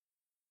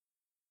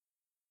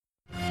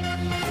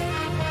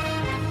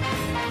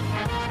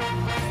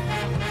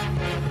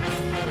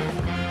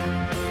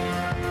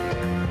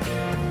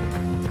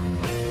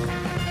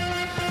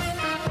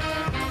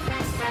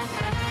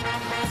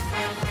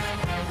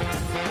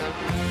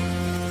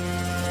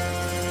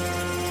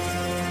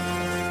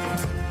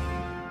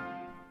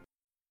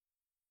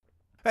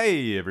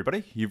Hey,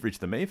 everybody. You've reached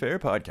the Mayfair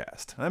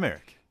Podcast. I'm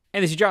Eric.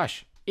 And this is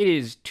Josh. It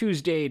is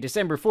Tuesday,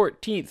 December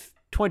 14th,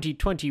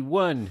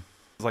 2021.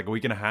 It's like a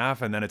week and a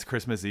half, and then it's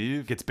Christmas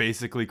Eve. It's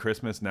basically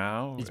Christmas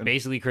now. It's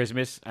basically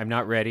Christmas. I'm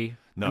not ready.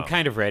 No. I'm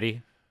kind of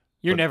ready.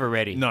 You're never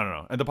ready.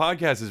 No. And the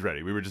podcast is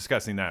ready. We were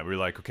discussing that. We were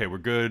like, okay, we're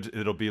good.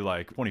 It'll be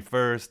like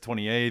 21st,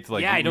 28th.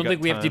 Like, yeah, I don't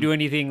think we have to time. do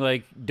anything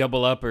like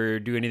double up or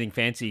do anything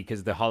fancy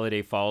because the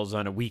holiday falls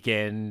on a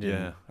weekend.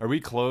 Yeah. Are we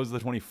closed the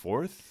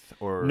 24th?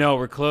 Or No,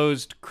 we're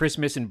closed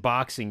Christmas and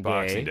Boxing Day.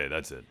 Boxing Day,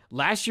 that's it.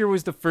 Last year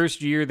was the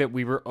first year that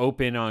we were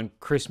open on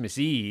Christmas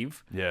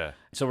Eve. Yeah.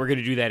 So we're going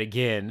to do that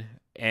again.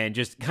 And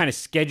just kind of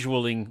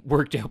scheduling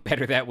worked out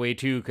better that way,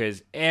 too,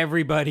 because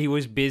everybody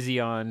was busy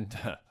on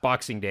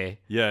Boxing Day.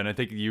 Yeah, and I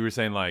think you were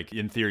saying, like,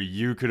 in theory,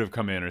 you could have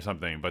come in or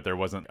something, but there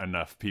wasn't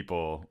enough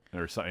people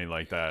or something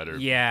like that. Or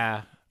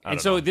Yeah. And don't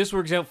so know. this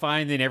works out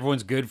fine. Then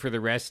everyone's good for the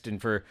rest.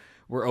 And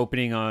we're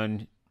opening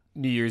on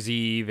New Year's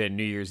Eve and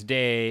New Year's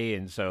Day.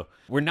 And so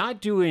we're not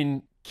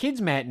doing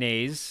kids'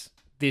 matinees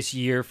this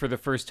year for the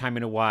first time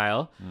in a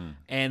while.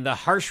 And the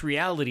harsh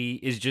reality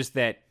is just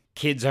that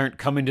kids aren't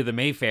coming to the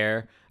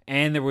Mayfair.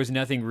 And there was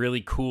nothing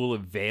really cool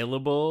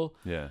available.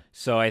 Yeah.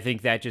 So I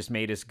think that just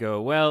made us go,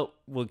 well,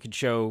 we could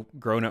show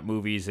grown-up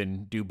movies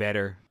and do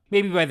better.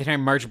 Maybe by the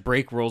time March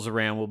break rolls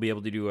around, we'll be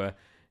able to do a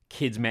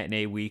kids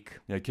matinee week.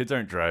 Yeah, kids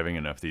aren't driving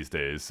enough these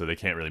days, so they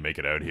can't really make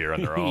it out here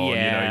on their own. You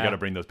know, Yeah. you got to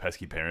bring those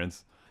pesky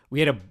parents. We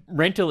had a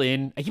rental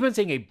in. I keep on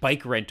saying a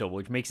bike rental,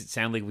 which makes it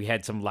sound like we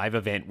had some live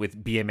event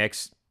with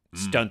BMX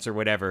stunts or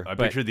whatever. I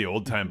but pictured the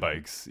old time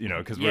bikes, you know,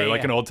 because Yeah, we're like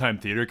yeah. an old time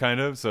theater kind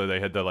of. So they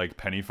had the like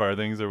penny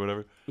farthings or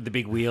whatever. with the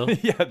big wheel.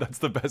 Yeah, that's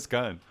the best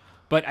kind.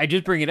 But I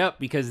just bring it up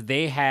because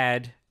they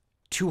had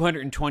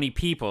 220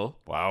 people.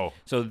 Wow.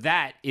 So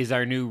that is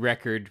our new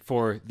record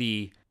for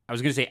the, I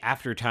was going to say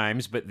after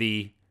times, but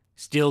the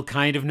still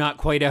kind of not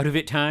quite out of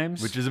it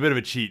times. Which is a bit of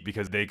a cheat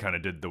because they kind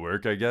of did the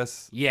work, I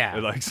guess. Yeah.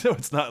 Like, so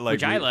it's not like.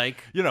 Which I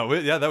like. You know,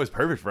 yeah, that was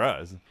perfect for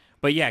us.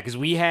 But yeah, because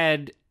we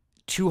had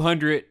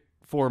 200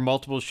 for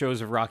multiple shows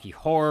of Rocky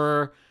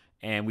Horror,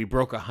 and we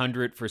broke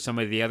 100 for some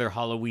of the other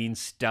Halloween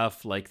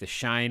stuff like The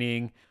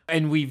Shining.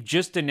 And we've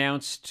just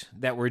announced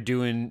that we're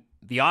doing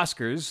the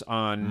Oscars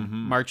on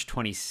March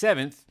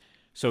 27th.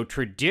 So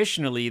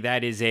traditionally,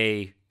 that is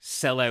a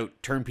sellout,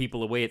 turn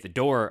people away at the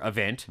door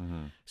event.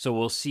 So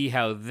we'll see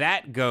how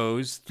that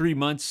goes. 3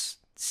 months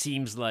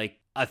seems like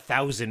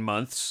 1,000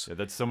 months. Yeah,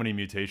 that's so many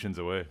mutations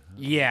away.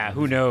 Yeah,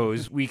 who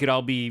knows? We could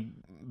all be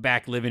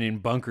back living in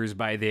bunkers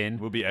by then.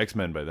 We'll be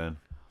X-Men by then.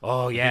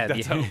 Oh, yeah.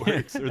 That's how it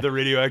works. Or the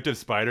radioactive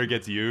spider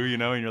gets you, you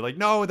know, and you're like,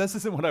 no, this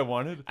isn't what I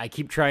wanted. I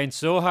keep trying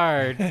so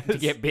hard to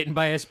get bitten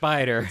by a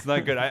spider. It's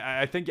not good.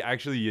 I think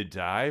actually you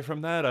die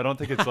from that. I don't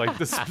think it's like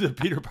the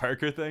Peter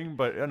Parker thing,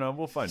 but you know,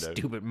 we'll find out.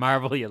 Stupid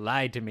Marvel, you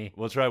lied to me.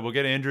 We'll try. We'll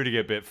get Andrew to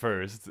get bit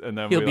first, and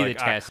then He'll we'll be like,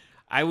 the test.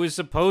 I was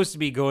supposed to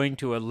be going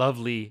to a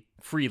lovely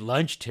free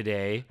lunch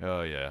today,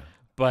 Oh yeah,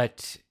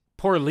 but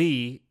poor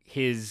Lee,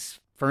 his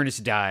furnace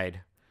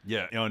died.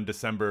 yeah. On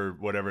December,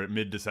 whatever,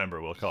 mid-December,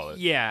 we'll call it.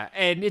 Yeah,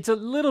 and it's a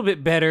little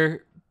bit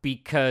better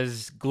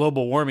because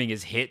global warming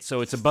is hit,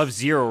 so it's above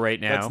zero right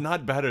now. That's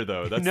not better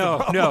though. That's No,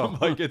 the problem.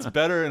 no. Like it's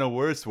better in a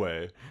worse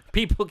way.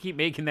 People keep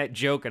making that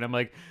joke, and I'm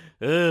like,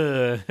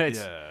 ugh.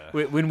 Yeah.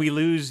 When we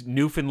lose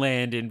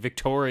Newfoundland and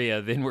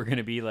Victoria, then we're going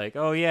to be like,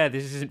 oh, yeah,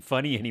 this isn't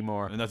funny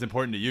anymore. And that's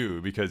important to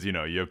you because you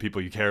know you have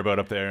people you care about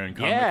up there and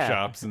comic Yeah.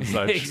 shops and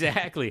such.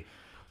 Exactly.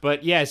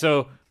 But yeah,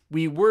 so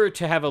we were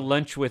to have a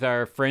lunch with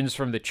our friends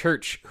from the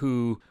church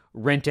who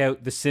rent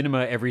out the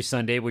cinema every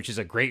Sunday, which is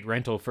a great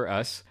rental for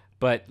us.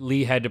 But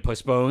Lee had to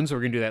postpone, so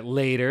we're going to do that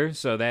later.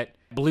 So that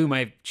blew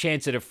my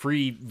chance at a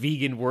free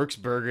vegan Works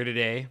burger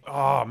today.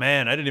 Oh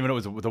man, I didn't even know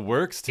it was the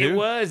Works too. It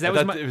was. That I was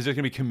thought my- it was just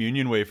gonna be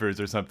communion wafers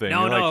or something.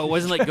 No, You're no, like- it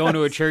wasn't like going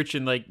to a church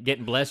and like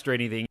getting blessed or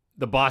anything.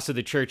 The boss of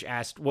the church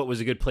asked what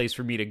was a good place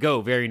for me to go.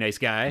 Very nice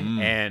guy.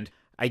 And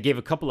I gave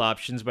a couple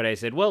options, but I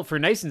said, well, for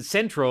nice and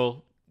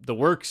central, the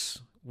Works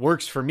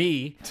works for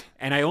me.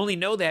 And I only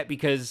know that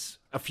because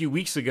a few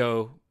weeks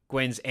ago,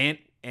 Gwen's aunt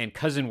and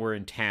cousin were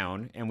in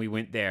town and we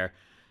went there.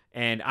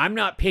 And I'm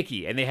not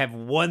picky, and they have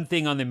one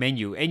thing on the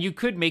menu. And you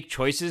could make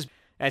choices.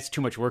 That's too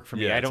much work for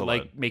me. Yeah, I it's don't a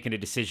like lot. making a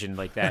decision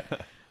like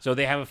that. So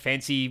they have a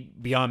fancy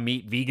Beyond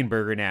Meat vegan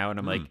burger now, and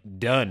I'm like,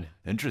 done.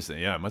 Interesting.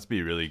 Yeah, it must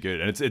be really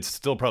good. And it's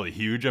still probably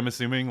huge, I'm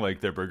assuming. Like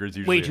their burgers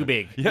usually Way too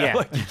big. Yeah, Yeah.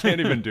 like you can't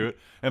even do it.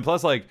 And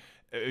plus like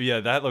yeah,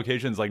 that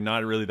location's like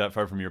not really that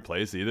far from your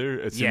place either,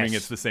 assuming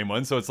Yes. it's the same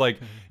one. So it's like,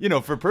 you know,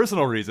 for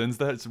personal reasons,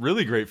 that's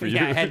really great for you.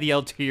 Yeah, I had the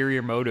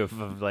ulterior motive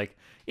of like,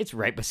 it's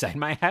right beside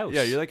my house.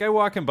 Yeah, you're like, I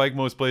walk and bike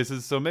most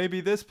places, so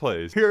maybe this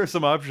place. Here are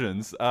some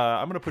options.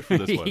 I'm going to push for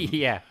this one.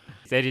 Yeah,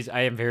 that is,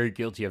 I am very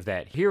guilty of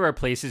that. Here are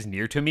places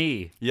near to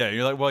me. Yeah,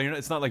 you're like, well,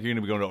 it's not like you're going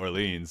to be going to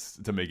Orleans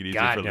to make it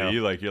easier God, for no. Lee.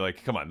 Like, you're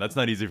like, come on, that's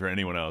not easy for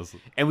anyone else.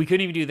 And we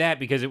couldn't even do that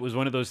because it was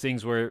one of those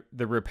things where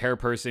the repair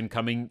person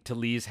coming to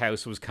Lee's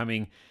house was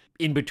coming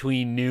in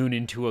between noon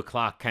and 2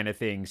 o'clock kind of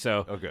thing.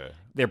 So Okay.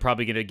 they're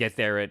probably going to get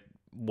there at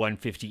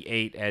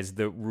 1:58 as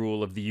the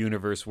rule of the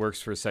universe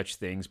works for such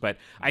things. But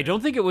I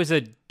don't think it was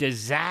a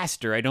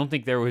disaster. I don't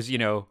think there was,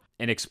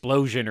 an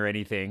explosion or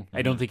anything.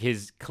 I don't think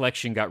his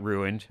collection got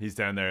ruined. He's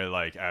down there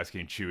like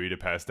asking Chewie to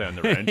pass down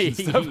the wrench and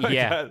stuff like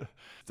Yeah. that.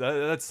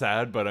 That's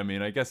sad, but I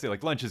mean, I guess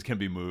like lunches can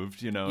be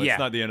moved. You know, Yeah. it's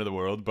not the end of the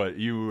world. But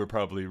you were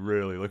probably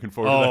really looking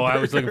forward to that Oh, I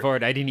was burger. looking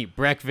forward. I didn't eat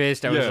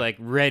breakfast. I was Yeah. like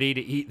ready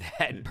to eat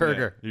that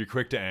burger. Yeah. You're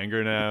quick to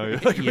anger now. You're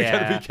like, we gotta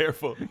Yeah. be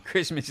careful.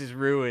 Christmas is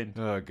ruined.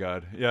 Oh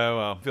God, yeah.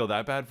 Well, I feel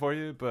that bad for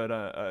you, but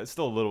it's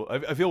still a little.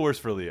 I feel worse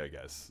for Lee, I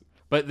guess.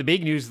 But the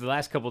big news the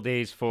last couple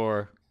days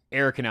for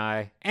Eric and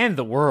I and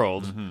the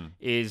world Mm-hmm.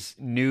 is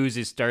news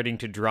is starting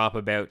to drop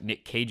about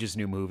Nick Cage's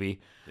new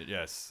movie.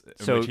 Yes,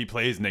 in So- which he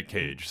plays Nick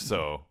Cage.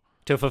 So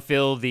To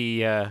fulfill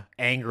the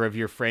anger of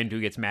your friend who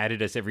gets mad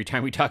at us every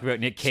time we talk about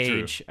Nick true.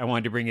 Cage, I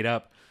wanted to bring it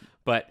up.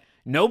 But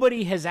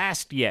nobody has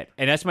asked yet.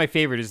 And that's my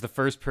favorite, is the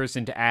first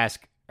person to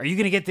ask, are you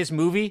going to get this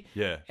movie?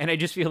 yeah. And I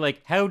just feel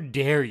like, how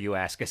dare you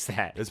ask us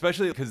that?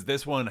 Especially because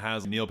this one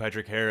has Neil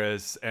Patrick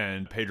Harris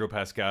and Pedro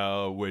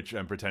Pascal, which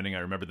I'm pretending I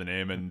remember the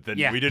name, and then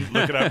Yeah. we didn't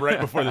look it up right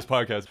before this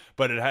podcast.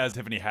 But it has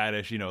Tiffany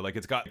Haddish, you know, like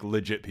it's got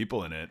legit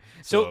people in it.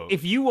 So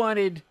if you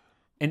wanted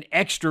an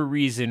extra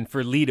reason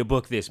for Lee to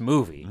book this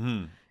movie,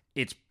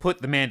 it's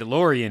put the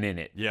Mandalorian in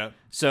it. yeah,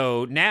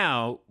 So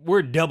now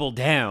we're double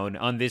down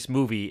on this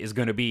movie is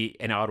going to be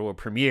an Ottawa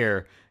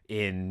premiere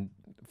in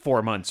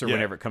 4 months or Yeah.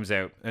 whenever it comes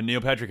out. and Neil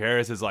Patrick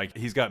Harris is like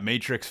he's got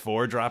Matrix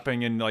 4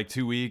 dropping in like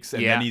 2 weeks,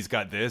 and Yeah. then he's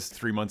got this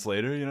 3 months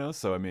later, you know.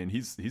 So I mean,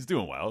 he's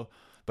doing well.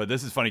 But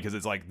this is funny because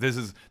it's like this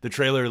is the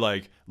trailer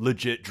like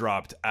legit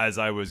dropped as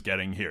I was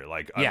getting here.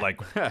 Like Yeah.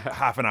 like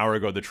half an hour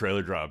ago, the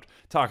trailer dropped.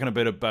 Talking a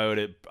bit about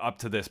it up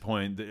to this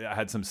point, I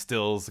had some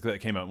stills that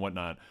came out and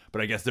whatnot.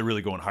 But I guess they're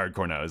really going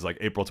hardcore now. It's like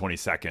April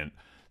 22nd.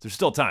 There's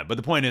still time. But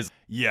the point is,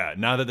 yeah,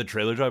 now that the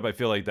trailer dropped, I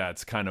feel like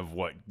that's kind of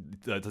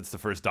that's the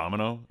first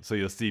domino. So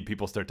you'll see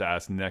people start to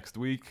ask next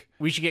week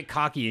We should get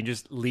cocky and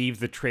just leave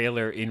the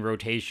trailer in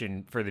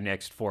rotation for the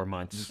next 4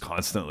 months.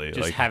 constantly. Just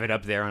like, have it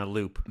up there on a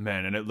loop.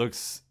 man, and it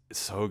looks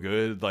so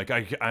good. Like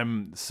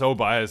I'm so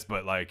biased,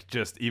 but like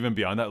just even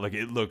beyond that, like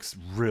it looks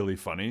really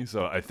funny.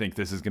 So I think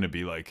this is gonna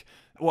be like,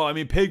 well, I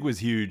mean, Pig was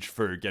huge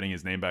for getting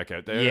his name back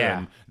out there,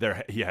 Yeah.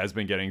 and he has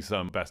been getting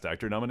some Best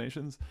Actor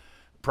nominations.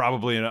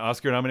 Probably an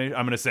Oscar nomination.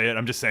 I'm gonna say it.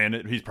 I'm just saying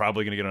it. He's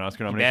probably gonna get an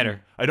Oscar nomination.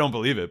 better. I don't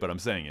believe it, but I'm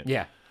saying it.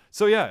 Yeah.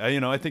 So yeah, you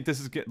know, I think this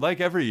is like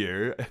every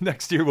year.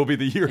 Next year will be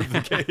the year of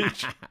the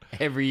Cage.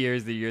 Every year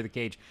is the year of the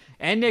Cage.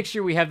 And next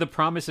year we have the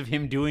promise of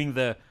him doing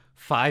the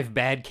 5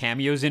 bad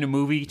cameos in a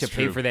movie to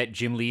pay true. for that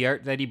Jim Lee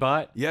art that he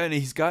bought. Yeah, and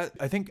he's got,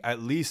 I think, at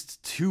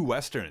least 2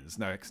 westerns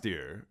next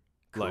year.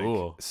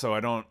 Cool. Like, so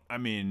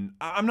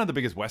I'm not the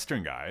biggest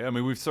Western guy. I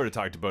mean, we've sort of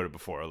talked about it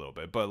before a little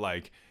bit, but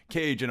like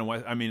Cage and a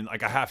West, I mean,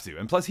 like I have to.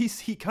 And plus,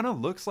 he kind of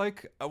looks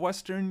like a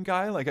Western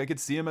guy. Like I could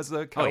see him as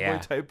a cowboy yeah.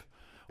 type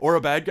or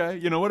a bad guy.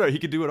 You know what? He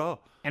could do it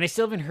all. And I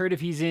still haven't heard if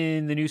he's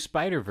in the new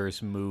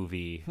Spider-Verse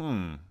movie.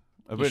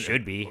 He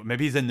should be.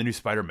 Maybe he's in the new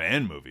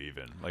Spider-Man movie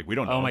even. Like we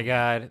don't know. Oh my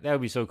god, that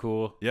would be so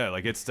cool. Yeah,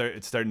 like it's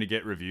starting to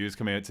get reviews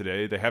coming out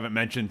today. They haven't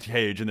mentioned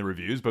Cage in the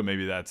reviews, but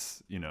maybe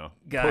that's, you know,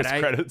 God, post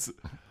credits.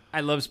 I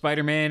love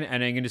Spider-Man,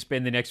 and I'm going to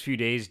spend the next few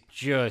days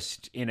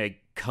just in a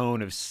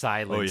cone of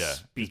silence. Oh yeah,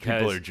 These because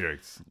people are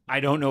jerks. I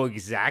don't know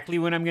exactly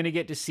when I'm going to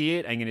get to see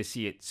it. I'm going to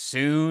see it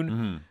soon.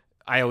 Mm-hmm.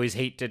 I always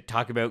hate to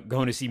talk about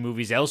going to see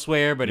movies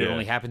elsewhere, but it Yeah.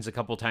 only happens a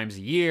couple times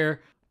a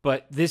year.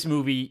 But this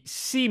movie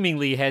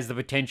seemingly has the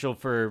potential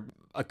for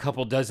a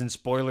couple dozen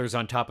spoilers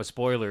on top of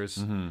spoilers.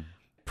 Mm-hmm.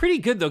 Pretty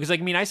good, though, because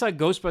like, I mean, I saw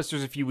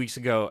Ghostbusters a few weeks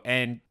ago,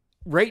 and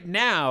right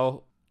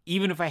now,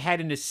 even if I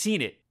hadn't have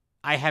seen it,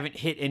 I haven't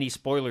hit any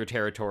spoiler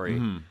territory.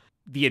 Mm-hmm.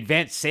 The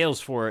advanced sales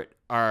for it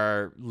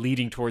are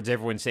leading towards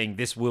everyone saying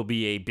this will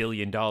be $1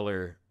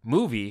 billion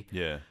movie,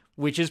 Yeah.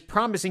 which is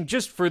promising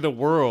just for the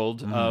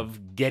world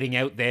of getting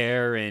out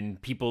there and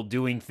people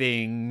doing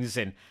things.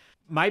 And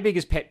my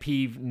biggest pet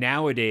peeve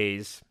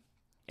nowadays,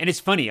 and it's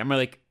funny, I'm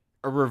like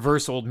a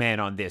reverse old man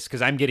on this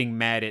because I'm getting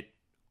mad at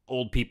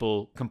old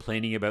people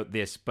complaining about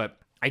this, but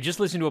I just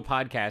listened to a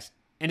podcast,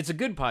 and it's a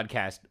good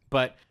podcast,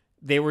 but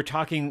they were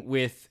talking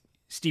with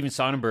Steven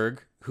Soderbergh,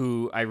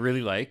 who I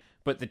really like,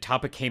 but the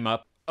topic came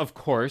up, of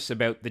course,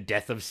 about the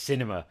death of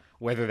cinema,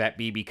 whether that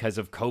be because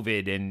of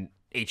COVID and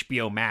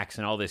HBO Max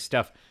and all this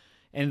stuff.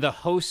 And the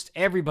host,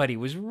 everybody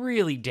was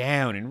really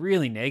down and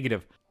really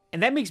negative.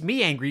 And that makes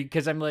me angry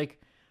because I'm like,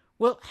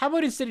 well, how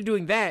about instead of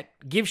doing that,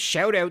 give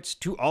shout outs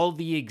to all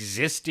the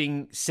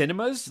existing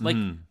cinemas? Like,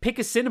 pick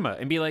a cinema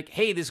and be like,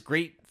 hey, this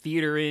great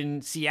theater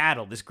in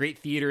Seattle, this great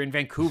theater in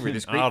Vancouver,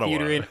 this great Ottawa.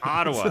 theater in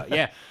Ottawa.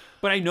 Yeah.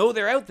 But I know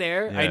they're out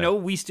there. I Yeah. know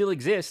we still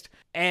exist.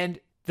 And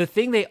the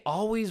thing they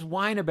always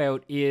whine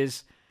about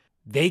is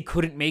they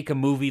couldn't make a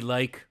movie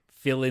like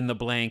fill in the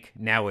blank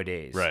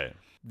nowadays. Right.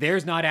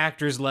 There's not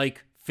actors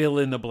like fill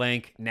in the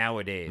blank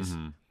nowadays.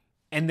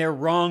 And they're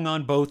wrong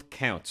on both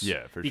counts.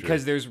 Yeah, for sure.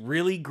 Because there's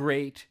really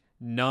great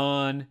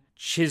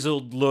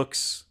non-chiseled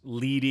looks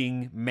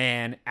leading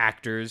man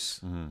actors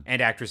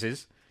and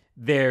actresses.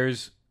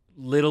 There's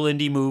little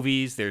indie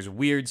movies, there's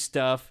weird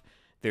stuff,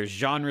 there's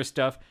genre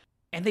stuff.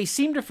 And they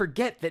seem to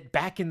forget that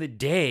back in the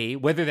day,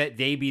 whether that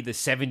day be the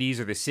 70s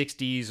or the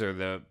 60s or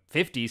the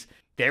 50s,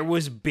 there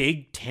was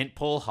big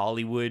tentpole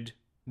Hollywood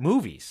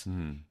movies.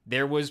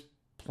 There was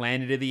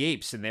Planet of the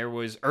Apes, and there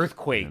was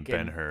Earthquake. And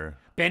Ben-Hur.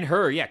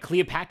 Ben-Hur, yeah,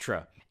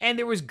 Cleopatra. And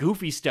there was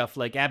goofy stuff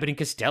like Abbott and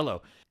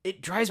Costello.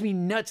 It drives me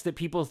nuts that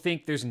people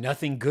think there's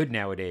nothing good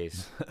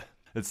nowadays.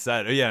 It's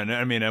sad. Yeah, and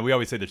I mean, we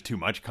always say there's too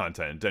much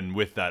content, and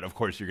with that, of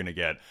course, you're going to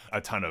get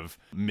a ton of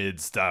mid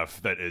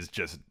stuff that is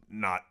just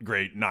not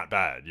great, not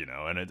bad,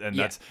 and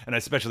that's, and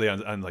especially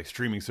on like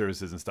streaming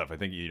services and stuff. I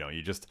think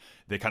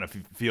they kind of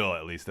feel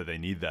at least that they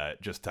need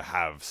that just to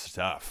have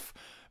stuff.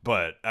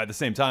 But at the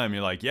same time,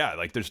 you're like, yeah,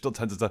 like there's still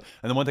tons of stuff.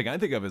 And the one thing I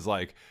think of is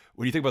like,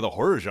 when you think about the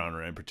horror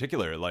genre in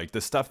particular, like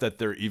the stuff that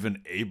they're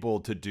even able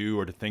to do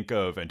or to think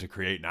of and to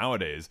create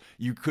nowadays,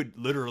 you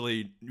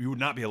would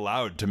not be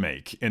allowed to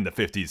make in the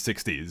 50s,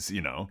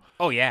 60s,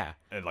 Oh, yeah.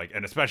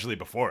 And especially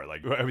before,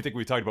 like I think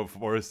we talked about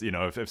before, if there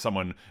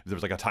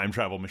was like a time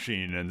travel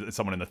machine and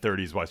someone in the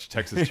 30s watched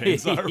Texas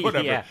Chainsaw or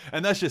whatever, Yeah.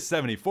 and that's just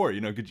 74,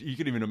 you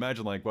could even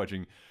imagine like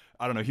watching,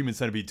 I don't know, Human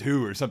Centipede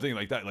 2 or something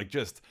like that, like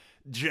just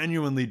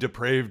genuinely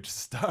depraved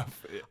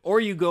stuff. Or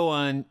you go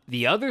on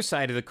the other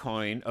side of the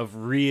coin of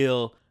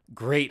real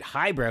great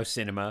highbrow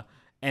cinema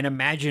and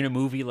imagine a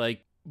movie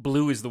like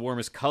Blue is the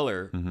Warmest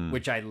Color,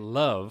 which I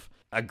love,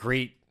 a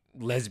great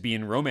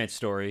lesbian romance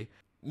story.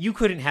 You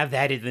couldn't have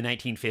that in the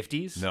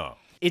 1950s. No.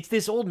 It's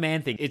this old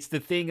man thing. It's the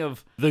thing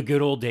of the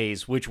good old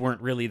days, which weren't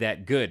really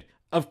that good.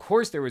 Of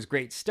course, there was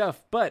great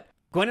stuff, but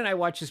Gwen and I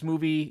watched this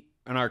movie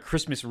on our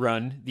Christmas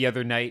run the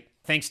other night,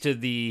 thanks to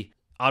the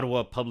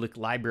Ottawa Public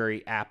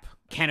Library app,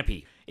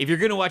 Canopy. If you're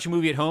going to watch a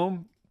movie at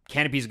home,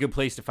 Canopy is a good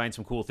place to find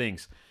some cool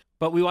things.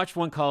 But we watched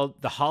one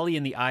called The Holly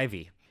and the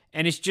Ivy,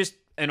 and it's just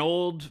an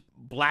old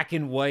black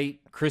and white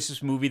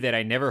Christmas movie that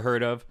I never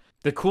heard of.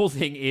 The cool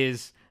thing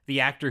is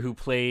the actor who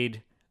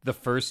played the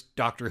first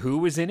Doctor Who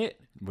was in it.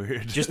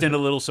 Weird. Just in a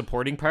little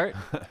supporting part.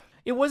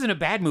 It wasn't a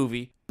bad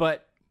movie,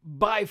 but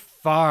by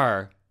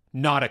far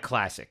not a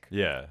classic.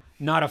 Yeah.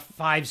 Not a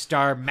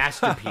 5-star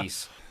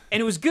masterpiece. And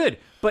it was good,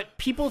 but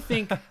people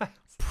think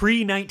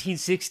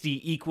pre-1960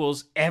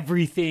 equals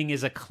everything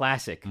is a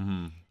classic.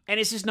 And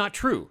it's just not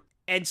true.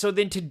 And so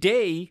then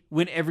today,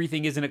 when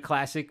everything isn't a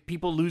classic,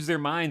 people lose their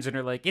minds and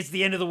are like, it's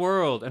the end of the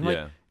world. I'm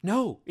like,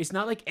 no, it's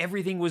not like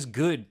everything was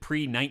good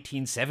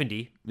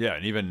pre-1970. Yeah,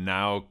 and even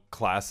now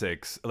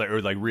classics, or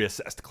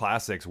reassessed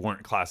classics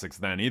weren't classics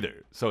then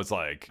either. So it's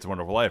like It's a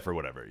Wonderful Life or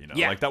whatever,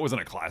 Yeah. Like that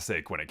wasn't a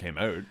classic when it came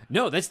out.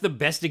 No, that's the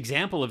best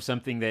example of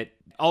something that,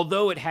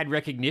 although it had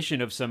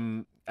recognition of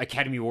some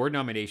Academy Award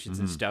nominations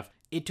and stuff,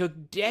 it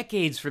took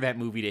decades for that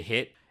movie to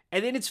hit.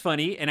 And then it's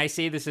funny, and I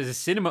say this as a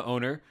cinema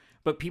owner,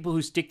 but people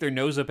who stick their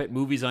nose up at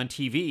movies on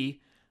TV,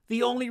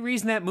 the only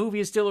reason that movie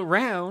is still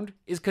around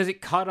is because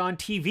it caught on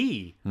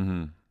TV.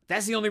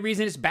 That's the only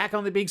reason it's back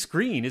on the big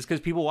screen, is because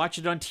people watched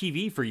it on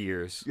TV for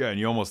years. Yeah, and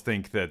you almost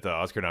think that the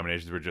Oscar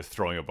nominations were just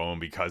throwing a bone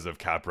because of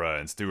Capra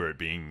and Stewart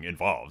being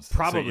involved.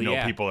 Probably, so,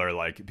 yeah. People are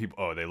like,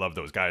 they love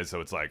those guys,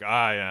 so it's like,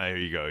 yeah, here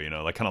you go,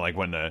 like kind of like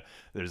when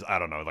there's, I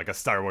don't know, like a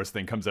Star Wars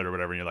thing comes out or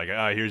whatever, and you're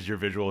like, here's your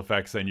visual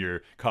effects and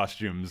your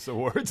costumes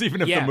awards,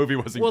 even if the movie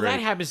wasn't great. Well,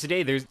 that happens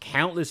today. There's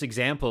countless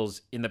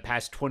examples in the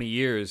past 20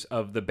 years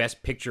of the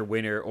Best Picture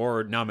winner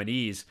or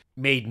nominees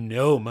made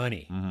no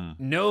money.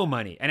 No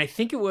money. And I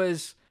think it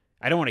was,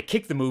 I don't want to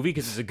kick the movie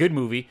because it's a good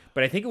movie,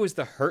 but I think it was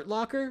The Hurt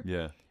Locker.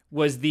 Yeah.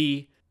 Was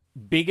the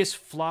biggest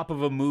flop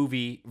of a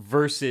movie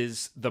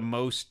versus the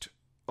most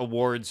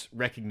awards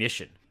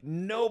recognition.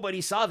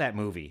 Nobody saw that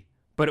movie,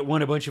 but it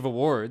won a bunch of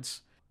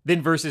awards.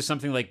 Then versus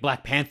something like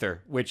Black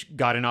Panther, which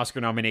got an Oscar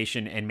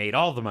nomination and made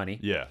all the money.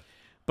 Yeah.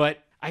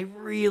 But I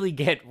really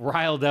get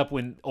riled up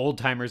when old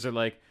timers are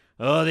like,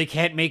 oh, they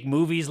can't make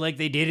movies like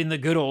they did in the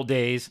good old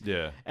days.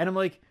 Yeah. And I'm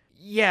like,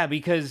 yeah,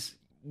 because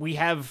we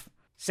have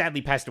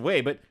sadly passed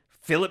away, but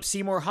Philip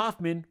Seymour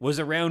Hoffman was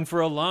around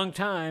for a long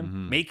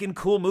time making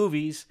cool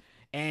movies,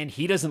 and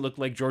he doesn't look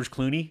like George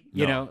Clooney,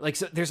 you know? Like,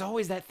 so there's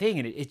always that thing,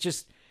 and it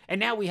just, and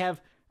now we have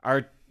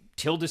our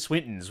Tilda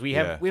Swintons. We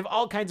have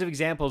all kinds of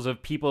examples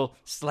of people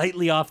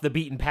slightly off the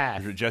beaten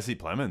path. Jesse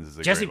Plemons is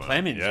a Jesse great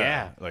one. Plemons,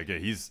 yeah. Like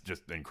he's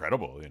just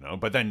incredible,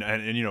 But then,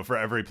 and for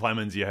every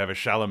Plemons you have a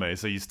Chalamet,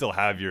 so you still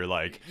have your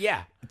like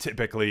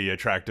typically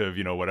attractive,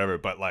 whatever,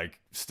 but like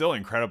still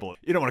incredible.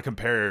 You don't want to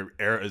compare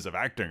eras of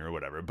acting or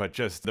whatever, but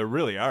just there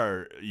really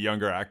are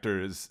younger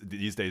actors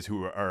these days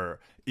who are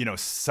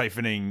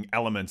siphoning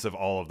elements of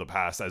all of the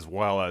past as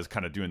well as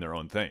kind of doing their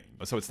own thing.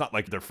 So it's not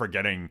like they're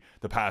forgetting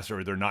the past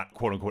or they're not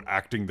quote unquote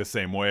acting the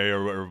same way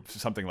or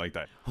something like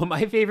that. Well,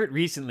 my favorite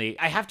recently,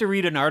 I have to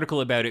read an article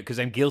about it because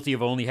I'm guilty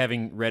of only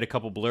having read a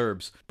couple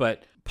blurbs,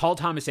 but Paul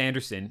Thomas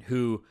Anderson,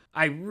 who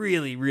I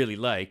really, really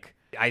like,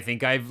 I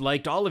think I've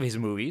liked all of his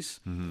movies.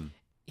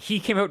 He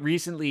came out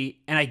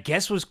recently and I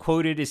guess was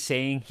quoted as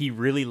saying he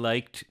really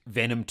liked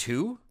Venom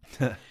 2.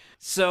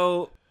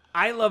 So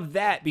I love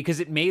that because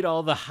it made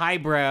all the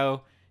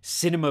highbrow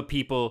cinema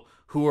people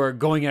who are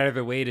going out of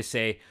their way to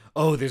say,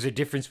 oh, there's a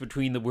difference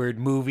between the word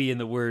movie and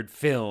the word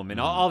film and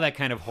all that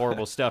kind of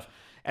horrible stuff.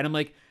 And I'm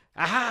like,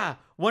 aha,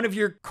 one of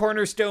your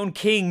cornerstone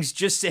kings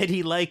just said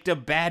he liked a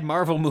bad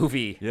Marvel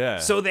movie. Yeah.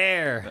 So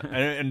there.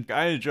 And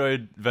I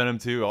enjoyed Venom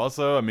 2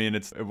 also. I mean,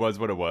 it was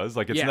what it was.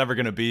 Like, it's Yeah. never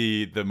going to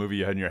be the movie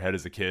you had in your head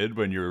as a kid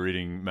when you were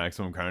reading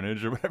Maximum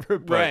Carnage or whatever.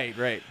 But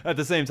Right. at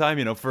the same time,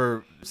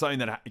 for something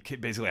that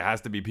basically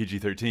has to be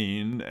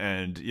PG-13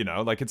 and,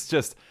 like, it's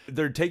just,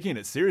 they're taking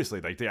it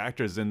seriously. Like, the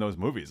actors in those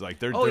movies, like,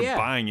 they're yeah.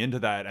 buying into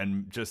that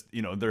and just,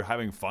 they're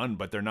having fun,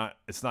 but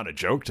it's not a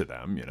joke to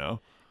them,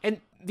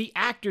 And the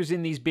actors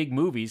in these big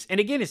movies, and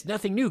again, it's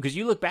nothing new because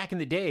you look back in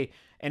the day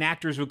and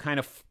actors would kind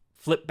of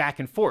flip back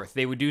and forth.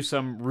 They would do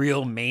some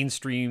real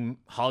mainstream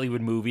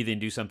Hollywood movie, then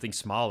do something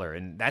smaller,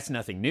 and that's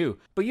nothing new.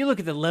 But you look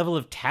at the level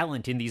of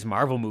talent in these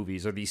Marvel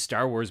movies or these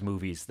Star Wars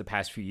movies the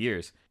past few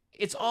years,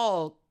 it's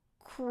all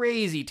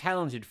crazy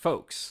talented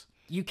folks.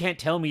 You can't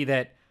tell me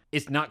that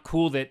it's not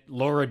cool that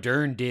Laura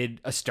Dern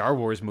did a Star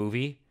Wars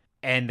movie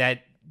and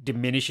that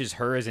diminishes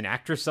her as an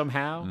actress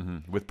somehow.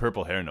 With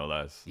purple hair, no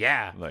less.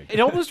 Yeah. Like- It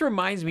almost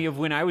reminds me of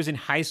when I was in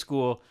high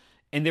school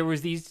and there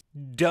was these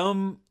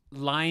dumb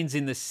lines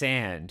in the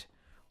sand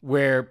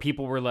where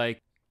people were like,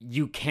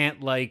 you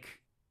can't like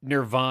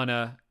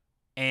Nirvana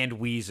and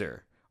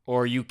Weezer,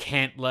 or you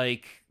can't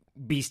like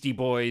Beastie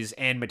Boys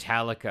and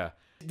Metallica.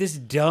 This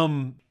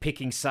dumb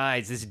picking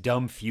sides, this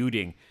dumb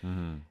feuding.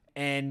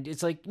 And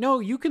it's like, no,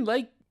 you can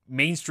like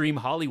mainstream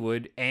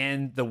Hollywood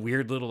and the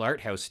weird little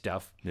art house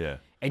stuff. Yeah.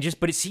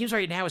 But it seems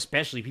right now,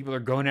 especially, people are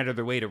going out of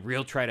their way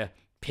to try to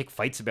pick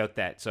fights about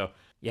that. So,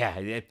 yeah,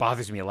 it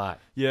bothers me a lot.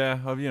 Yeah,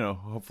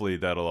 hopefully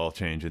that'll all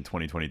change in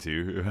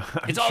 2022.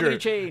 It's all going to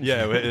change.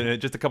 Yeah,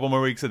 just a couple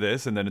more weeks of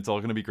this, and then it's all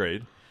going to be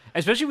great.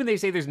 Especially when they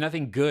say there's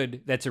nothing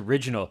good that's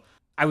original.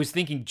 I was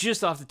thinking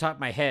just off the top of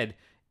my head,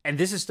 and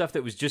this is stuff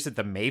that was just at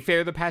the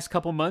Mayfair the past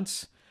couple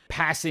months.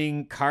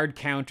 Passing, Card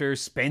Counter,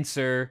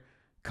 Spencer,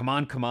 Come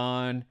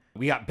On.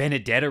 We got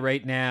Benedetta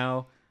right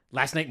now.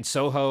 Last Night in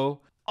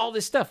Soho. All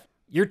this stuff.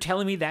 You're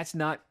telling me that's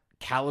not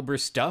caliber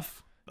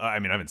stuff? I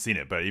mean, I haven't seen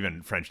it, but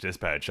even French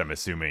Dispatch, I'm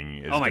assuming,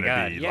 is Oh my going to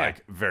God, be yeah.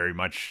 like very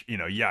much,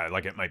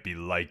 like it might be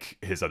like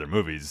his other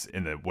movies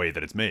in the way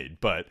that it's made,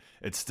 but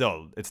it's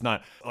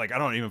not like, I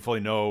don't even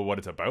fully know what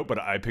it's about, but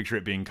I picture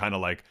it being kind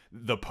of like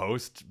The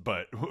Post,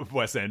 but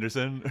Wes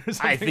Anderson or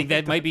something. I think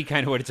that might be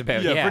kind of what it's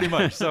about. Yeah, pretty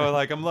much. So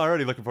like, I'm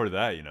already looking forward to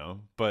that,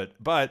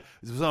 but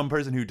some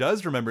person who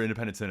does remember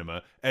independent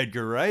cinema,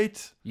 Edgar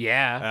Wright.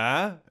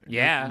 Yeah.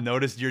 Yeah.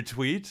 Noticed your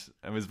tweet.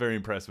 I was very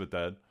impressed with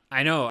that.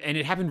 I know, and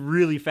it happened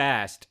really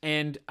fast.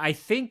 And I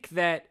think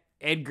that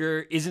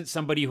Edgar isn't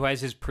somebody who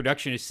has his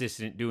production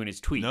assistant doing his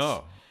tweets.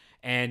 No.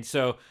 And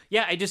so,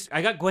 yeah,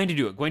 I got Gwen to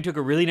do it. Gwen took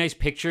a really nice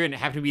picture, and it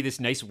happened to be this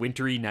nice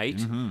wintry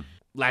night.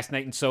 Last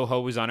Night in Soho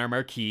was on our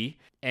marquee,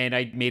 and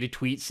I made a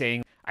tweet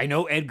saying, I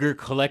know Edgar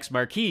collects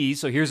marquees,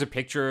 so here's a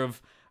picture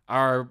of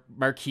our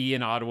marquee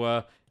in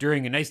Ottawa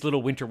during a nice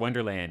little winter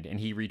wonderland, and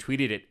he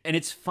retweeted it. And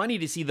it's funny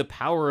to see the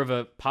power of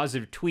a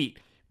positive tweet,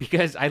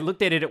 because I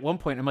looked at it at one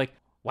point, and I'm like,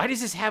 why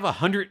does this have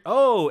 100?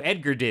 Oh,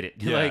 Edgar did it.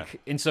 Yeah.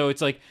 And so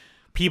it's like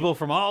people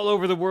from all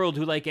over the world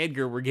who like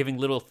Edgar were giving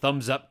little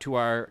thumbs up to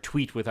our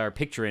tweet with our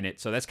picture in it.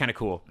 So that's kind of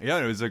cool. Yeah,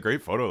 it was a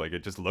great photo. Like,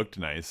 it just looked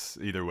nice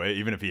either way,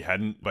 even if he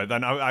hadn't. But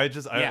then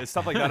Yeah.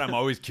 stuff like that, I'm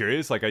always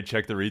curious. Like, I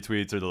check the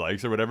retweets or the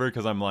likes or whatever,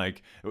 because I'm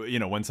like,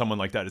 when someone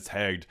like that is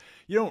tagged,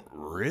 you don't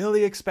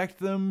really expect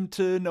them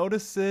to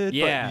notice it.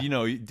 Yeah.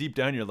 But, deep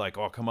down, you're like,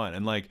 oh, come on.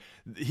 And like,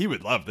 he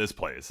would love this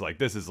place. Like,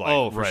 this is like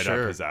Oh, for right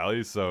sure. up his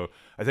alley. So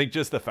I think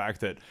just the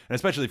fact that, and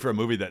especially for a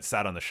movie that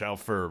sat on the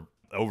shelf for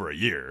over a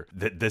year,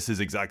 that this is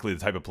exactly the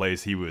type of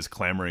place he was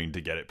clamoring to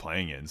get it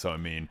playing in. So I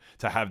mean,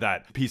 to have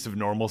that piece of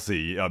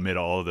normalcy amid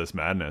all of this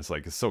madness,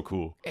 like, it's so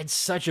cool. It's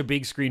such a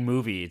big screen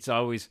movie. It's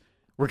always,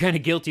 we're kind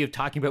of guilty of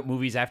talking about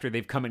movies after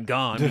they've come and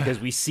gone because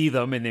we see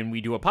them and then we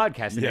do a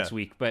podcast the next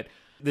week. But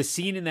the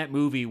scene in that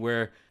movie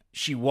where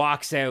she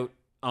walks out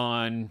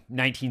on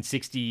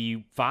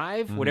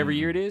 1965, whatever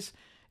year it is,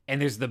 and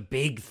there's the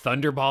big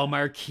Thunderball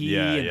marquee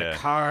the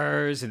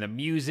cars and the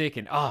music,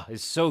 and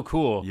it's so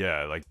cool.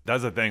 Yeah, like,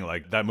 that's the thing.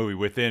 Like, that movie,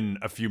 within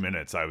a few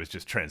minutes, I was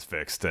just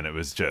transfixed, and it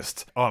was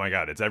just, oh my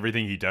God, it's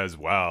everything he does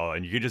well.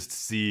 And you could just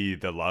see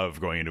the love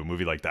going into a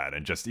movie like that,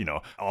 and just,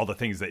 all the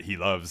things that he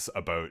loves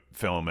about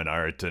film and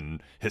art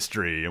and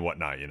history and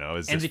whatnot,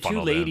 is And just the two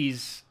funneled in.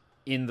 ladies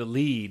in the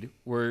lead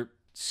were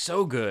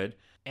so good,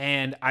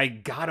 and I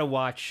gotta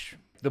watch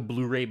the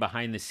Blu-ray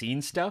behind the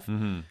scenes stuff.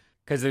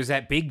 Because there's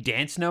that big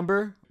dance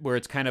number where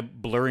it's kind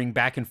of blurring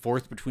back and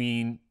forth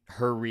between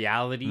her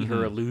reality,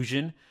 her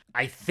illusion.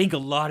 I think a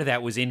lot of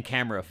that was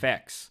in-camera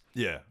effects.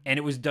 Yeah. And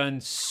it was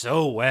done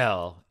so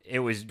well. It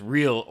was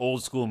real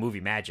old school movie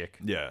magic.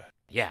 Yeah.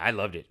 Yeah, I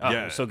loved it. Oh,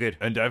 Yeah, it was so good.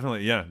 And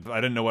definitely, yeah, I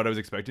didn't know what I was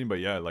expecting, but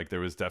yeah, like,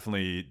 there was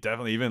definitely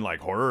even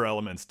like horror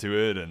elements to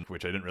it, and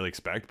which I didn't really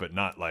expect, but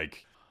not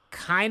like,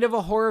 Kind of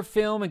a horror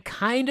film and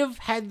kind of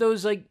had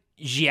those like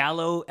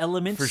giallo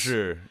elements. for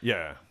sure.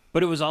 Yeah.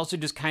 But it was also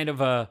just kind of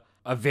a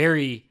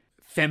very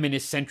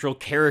feminist central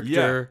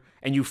character,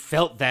 and you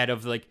felt that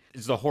of like,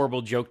 it's a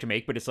horrible joke to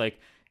make, but it's like,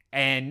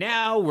 and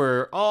now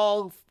we're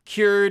all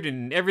cured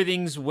and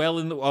everything's well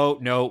in the, oh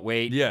no,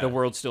 wait, Yeah. the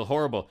world's still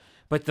horrible.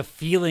 But the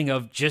feeling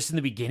of just in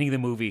the beginning of the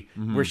movie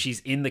where she's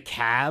in the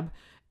cab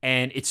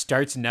and it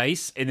starts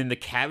nice, and then the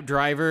cab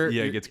driver,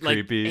 it gets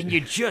creepy, and you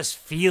just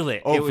feel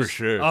it. Oh, it was, for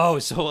sure. Oh,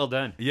 so well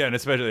done. Yeah, and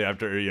especially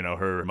after,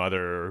 her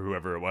mother or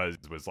whoever it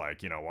was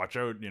like, watch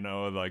out,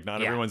 like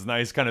not everyone's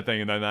nice kind of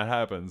thing, and then that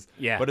happens.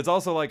 Yeah. But it's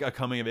also like a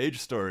coming of age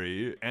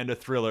story and a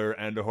thriller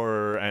and a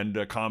horror and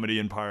a comedy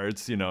in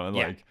parts, and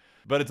like,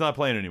 but it's not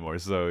playing anymore,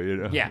 so,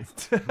 Yeah.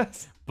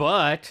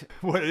 But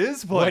what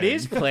is playing? What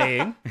is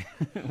playing?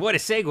 What a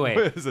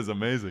segue. This is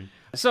amazing.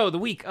 So the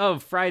week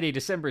of Friday,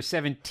 December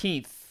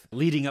 17th,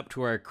 leading up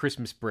to our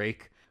Christmas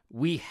break,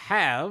 we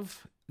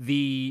have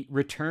the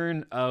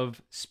return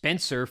of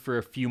Spencer for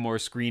a few more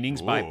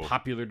screenings by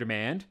popular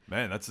demand.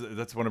 Man,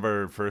 that's one of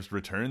our first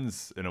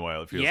returns in a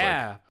while, it feels like.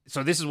 Yeah.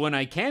 So this is one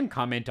I can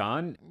comment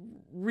on.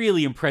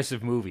 Really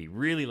impressive movie.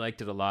 Really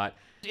liked it a lot.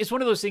 It's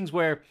one of those things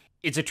where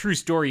it's a true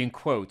story in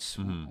quotes.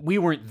 We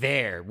weren't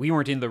there. We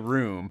weren't in the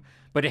room.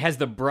 But it has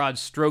the broad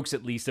strokes,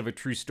 at least, of a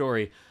true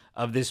story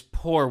of this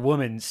poor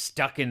woman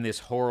stuck in this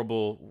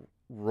horrible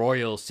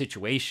royal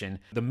situation,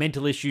 the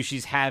mental issues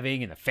she's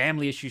having and the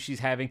family issues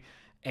she's having,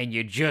 and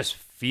you just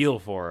feel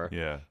for her.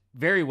 Yeah.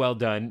 Very well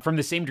done. From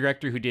the same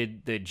director who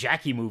did the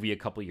Jackie movie a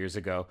couple years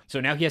ago. So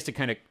now he has to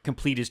kind of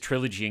complete his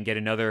trilogy and get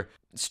another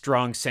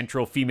strong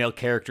central female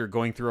character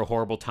going through a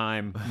horrible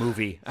time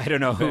movie. I don't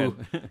know who.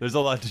 There's a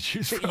lot to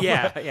choose from.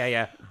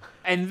 Yeah.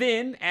 And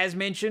then, as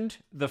mentioned,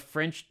 The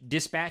French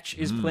Dispatch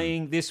is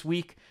playing this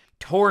week,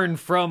 torn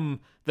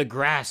from the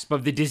grasp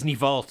of the Disney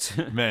Vault.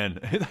 Man,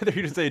 I thought you were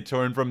going to say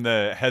torn from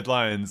the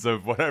headlines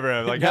of whatever.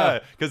 I'm like, No. yeah,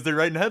 because they're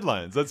writing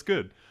headlines. That's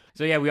good.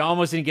 So yeah, we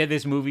almost didn't get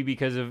this movie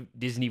because of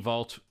Disney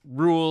Vault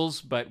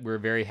rules, but we're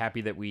very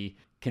happy that we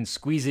can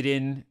squeeze it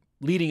in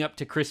leading up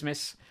to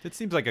Christmas. It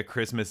seems like a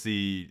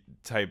Christmassy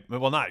type,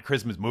 well, not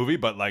Christmas movie,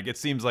 but like it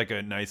seems like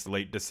a nice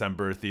late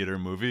December theater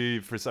movie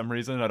for some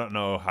reason. I don't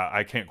know how,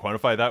 I can't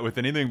quantify that with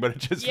anything, but it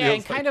just Yeah, feels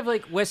and kind of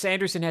like Wes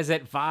Anderson has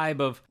that vibe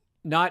of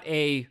not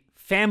a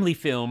family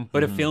film,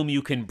 but a film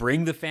you can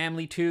bring the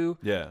family to.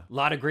 Yeah. A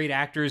lot of great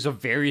actors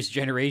of various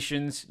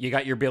generations. You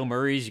got your Bill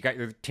Murrays, you got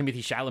your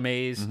Timothy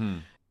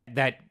Chalamets.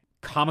 That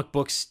comic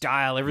book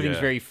style, everything's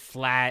very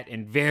flat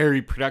and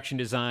very production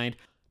designed.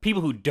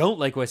 People who don't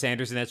like Wes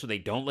Anderson, that's what they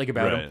don't like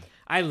about him.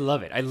 I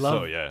love it. I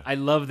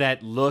love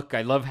that look.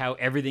 I love how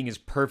everything is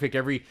perfect.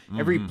 Every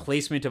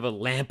placement of a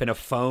lamp and a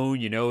phone,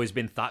 has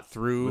been thought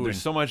through. But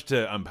there's so much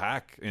to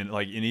unpack in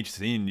each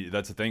scene.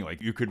 That's the thing.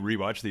 Like you could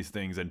rewatch these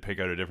things and pick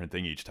out a different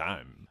thing each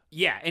time.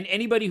 Yeah, and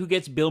anybody who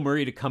gets Bill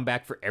Murray to come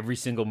back for every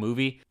single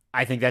movie,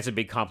 I think that's a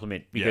big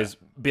compliment because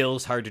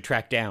Bill's hard to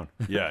track down.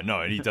 Yeah,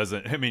 no, and he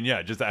doesn't. I mean,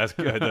 yeah, just ask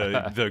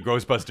the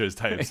Ghostbusters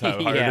types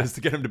how hard it is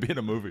to get him to be in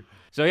a movie.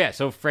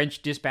 So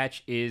French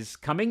Dispatch is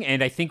coming,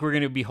 and I think we're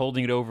going to be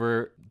holding it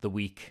over the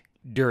week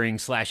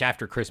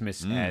during/after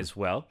Christmas as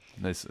well.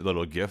 Nice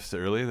little gifts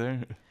early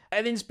there.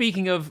 And then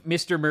speaking of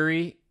Mr.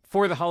 Murray,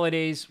 for the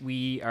holidays,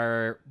 we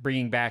are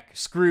bringing back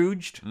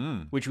Scrooged,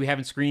 which we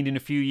haven't screened in a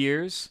few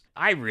years.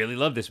 I really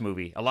love this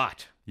movie a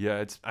lot.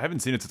 Yeah, I haven't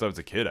seen it since I was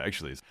a kid,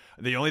 actually.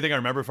 The only thing I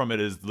remember from it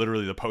is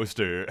literally the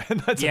poster, and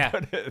that's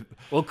about it.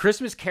 Well,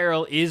 Christmas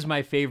Carol is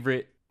my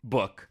favorite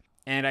book,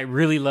 and I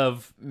really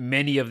love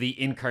many of the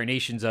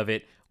incarnations of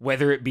it,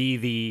 whether it be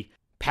the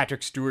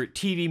Patrick Stewart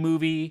TV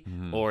movie,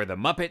 or the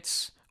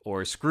Muppets,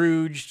 or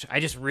Scrooged. I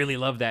just really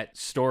love that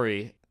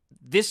story.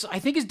 This, I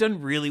think, is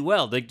done really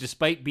well. Like,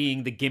 despite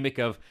being the gimmick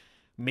of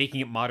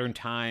making it modern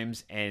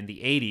times and the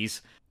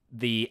 80s,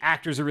 the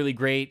actors are really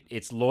great.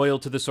 It's loyal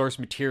to the source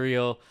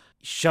material,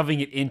 shoving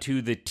it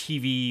into the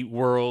TV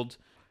world.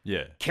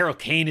 Yeah. Carol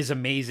Kane is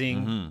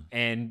amazing.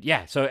 And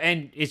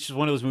and it's just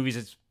one of those movies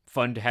that's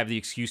fun to have the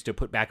excuse to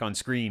put back on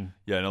screen.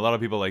 Yeah, and a lot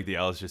of people like the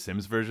Alistair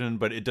Sims version,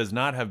 but it does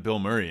not have Bill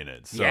Murray in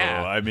it. So,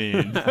 Yeah. I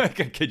mean,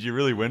 could you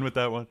really win with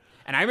that one?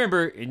 And I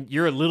remember, and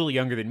you're a little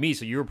younger than me,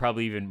 so you were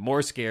probably even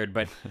more scared,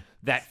 but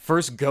that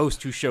first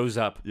ghost who shows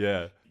up,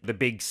 Yeah. the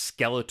big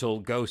skeletal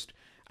ghost,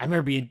 I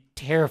remember being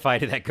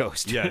terrified of that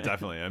ghost. Yeah,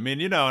 definitely. I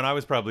mean, and I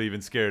was probably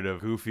even scared of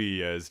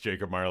Goofy as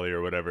Jacob Marley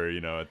or whatever,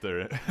 at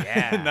the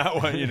in that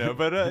one,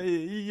 but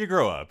you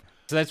grow up.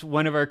 So that's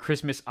one of our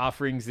Christmas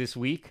offerings this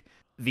week.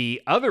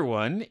 The other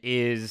one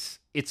is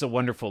It's a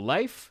Wonderful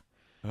Life.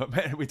 Oh,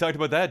 man, we talked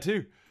about that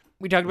too.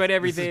 We talked about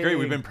everything. This is great.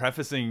 We've been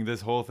prefacing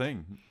this whole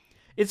thing.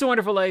 It's a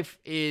Wonderful Life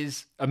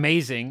is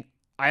amazing.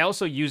 I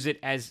also use it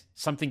as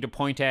something to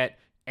point at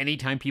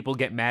anytime people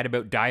get mad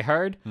about Die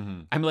Hard.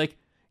 I'm like,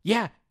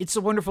 yeah, It's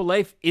a Wonderful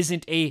Life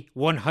isn't a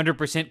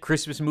 100%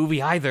 Christmas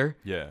movie either.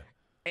 Yeah.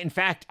 In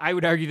fact, I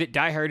would argue that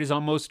Die Hard is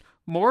almost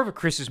more of a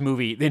Christmas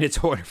movie than It's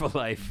a Wonderful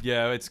Life.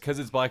 Yeah, it's because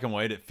it's black and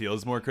white. It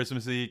feels more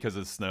Christmassy because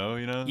of snow,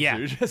 Yeah. So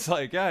you're just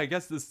like, yeah, I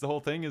guess the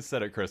whole thing is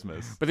set at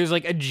Christmas. But there's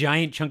like a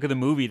giant chunk of the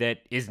movie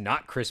that is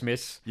not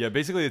Christmas. Yeah,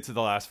 basically it's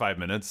the last 5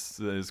 minutes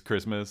is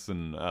Christmas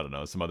and I don't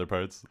know, some other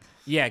parts.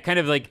 Yeah, kind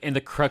of like in the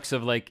crux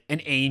of like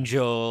an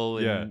angel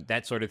and Yeah.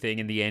 that sort of thing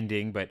in the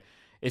ending. But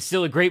it's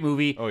still a great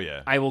movie. Oh,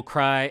 yeah. I will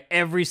cry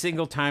every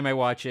single time I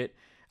watch it.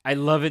 I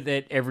love it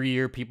that every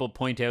year people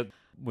point out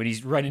when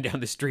he's running down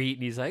the street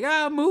and he's like,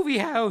 movie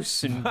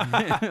house. And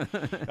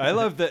I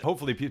love that.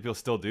 Hopefully people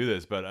still do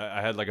this, but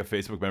I had like a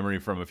Facebook memory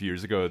from a few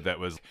years ago that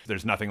was,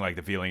 there's nothing like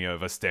the feeling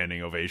of a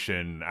standing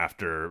ovation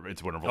after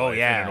It's a Wonderful Life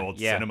in an old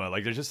cinema.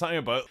 Like there's just something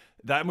about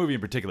that movie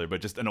in particular, but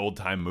just an old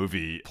time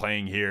movie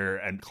playing here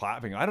and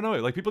clapping. I don't know.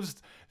 Like people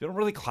just, they don't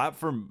really clap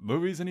for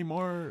movies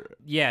anymore.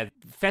 Yeah.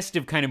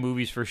 Festive kind of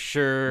movies for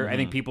sure. I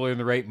think people are in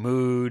the right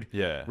mood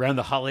around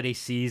the holiday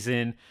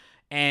season.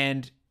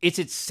 And it's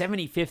its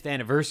 75th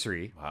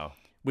anniversary. Wow.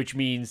 Which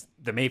means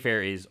the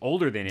Mayfair is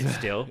older than it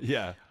still.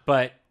 Yeah.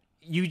 But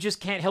you just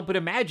can't help but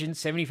imagine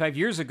 75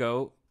 years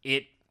ago,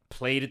 it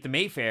played at the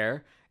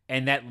Mayfair,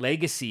 and that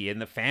legacy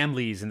and the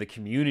families and the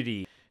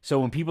community. So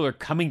when people are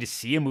coming to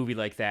see a movie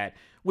like that,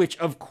 which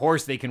of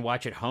course they can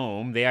watch at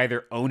home, they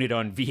either own it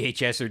on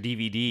VHS or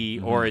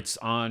DVD, or it's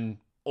on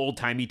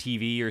old-timey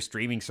TV or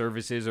streaming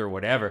services or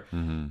whatever.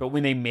 But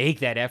when they make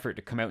that effort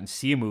to come out and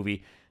see a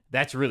movie,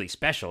 that's really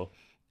special.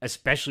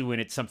 Especially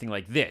when it's something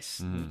like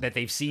this that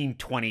they've seen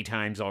 20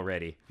 times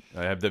already.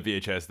 I have the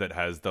VHS that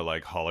has the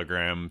like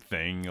hologram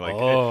thing. Like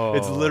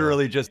it's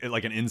literally just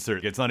like an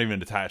insert. It's not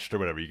even attached or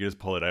whatever. You can just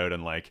pull it out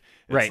and like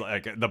it's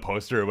like the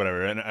poster or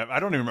whatever. And I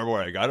don't even remember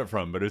where I got it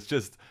from, but it's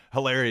just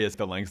hilarious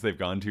the lengths they've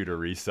gone to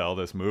resell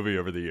this movie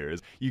over the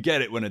years. You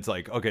get it when it's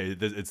like, okay,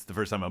 it's the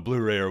first time on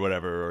Blu-ray or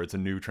whatever, or it's a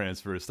new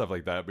transfer, stuff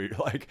like that. But you're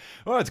like,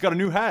 oh, it's got a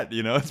new hat.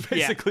 You know, it's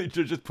basically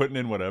just putting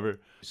in whatever.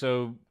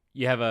 So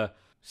you have a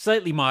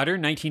slightly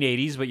modern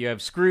 1980s, but you have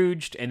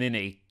Scrooged, and then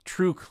a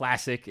true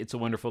classic, It's a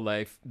Wonderful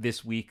Life,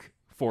 this week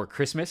for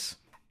Christmas.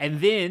 And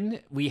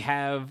then we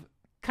have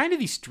kind of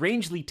the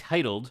strangely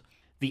titled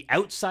The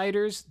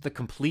Outsiders, the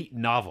Complete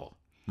Novel.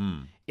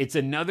 It's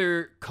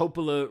another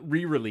Coppola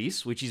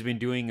re-release, which he's been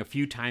doing a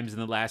few times in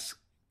the last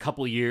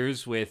couple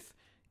years with,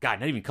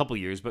 not even a couple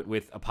years, but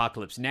with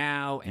Apocalypse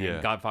Now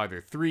and Godfather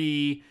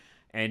 3,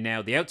 and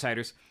now The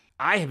Outsiders.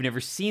 I have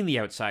never seen The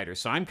Outsiders,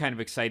 so I'm kind of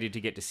excited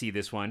to get to see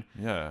this one.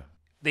 Yeah.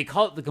 They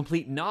call it the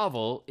complete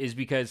novel is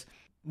because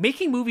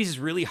making movies is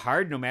really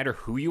hard no matter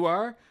who you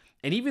are.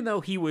 And even though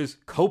he was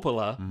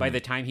Coppola by the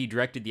time he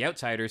directed The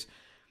Outsiders,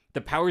 the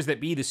powers that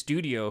be, the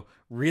studio,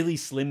 really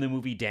slimmed the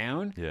movie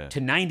down to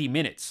 90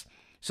 minutes.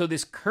 So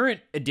this current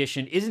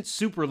edition isn't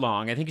super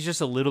long. I think it's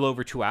just a little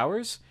over 2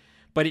 hours,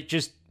 but it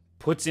just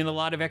puts in a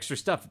lot of extra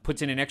stuff. It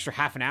puts in an extra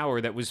half an hour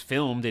that was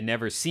filmed and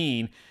never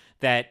seen,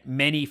 that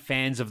many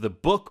fans of the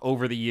book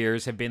over the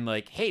years have been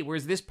like, hey,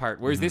 where's this part?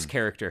 Where's this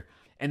character?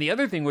 And the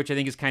other thing, which I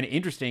think is kind of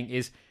interesting,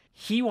 is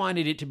he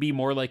wanted it to be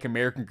more like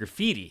American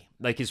Graffiti,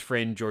 like his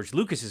friend George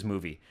Lucas's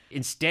movie.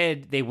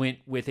 Instead, they went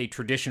with a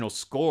traditional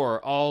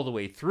score all the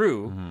way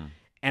through.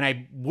 And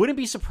I wouldn't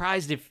be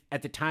surprised if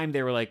at the time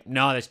they were like,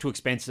 no, that's too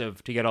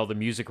expensive to get all the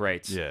music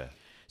rights. Yeah.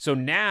 So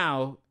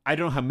now, I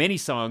don't know how many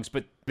songs,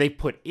 but they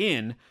put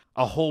in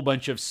a whole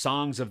bunch of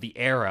songs of the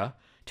era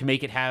to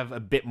make it have a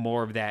bit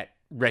more of that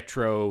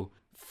retro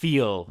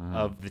feel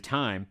of the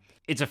time.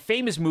 It's a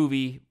famous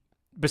movie.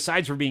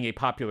 Besides for being a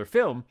popular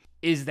film,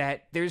 is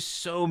that there's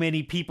so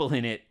many people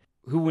in it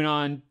who went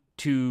on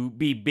to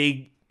be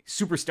big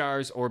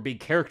superstars or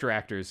big character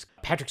actors.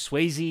 Patrick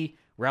Swayze,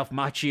 Ralph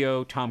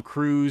Macchio, Tom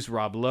Cruise,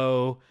 Rob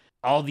Lowe,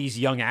 all these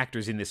young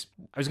actors in this,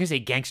 I was going to say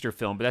gangster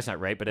film, but that's not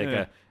right, but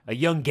like a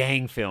young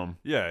gang film.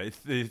 Yeah, it's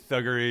the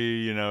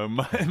thuggery, you know,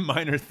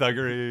 minor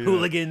thuggery.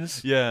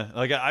 Hooligans. Yeah,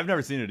 like I've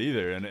never seen it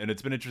either. And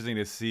it's been interesting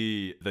to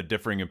see the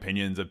differing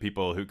opinions of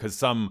people who, because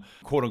some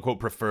quote unquote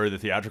prefer the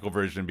theatrical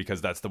version because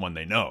that's the one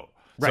they know.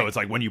 Right. So it's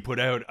like when you put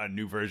out a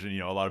new version, you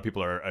know, a lot of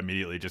people are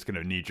immediately just going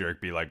to knee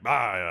jerk be like,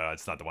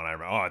 it's not the one I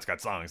remember. Oh, it's got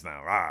songs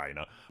now. You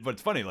know. But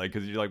it's funny, like,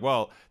 because you're like,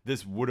 well,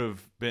 this would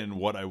have been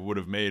what I would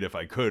have made if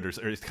I could. Or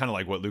it's kind of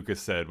like what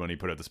Lucas said when he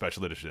put out the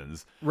special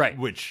editions. Right.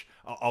 Which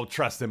I'll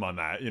trust him on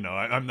that. You know,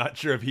 I'm not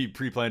sure if he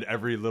pre-planned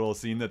every little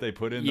scene that they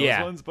put in those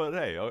ones, but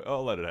hey,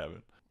 I'll let it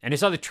happen. And I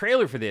saw the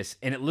trailer for this,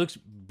 and it looks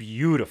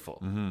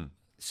beautiful.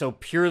 So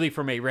purely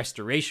from a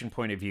restoration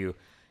point of view,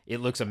 it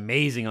looks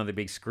amazing on the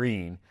big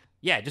screen.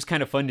 Yeah, just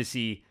kind of fun to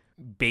see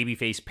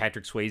babyface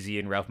Patrick Swayze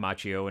and Ralph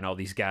Macchio and all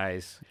these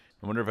guys.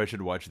 I wonder if I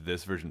should watch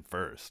this version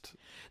first.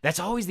 That's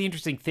always the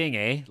interesting thing,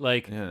 eh?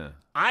 Like,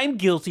 I'm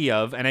guilty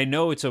of, and I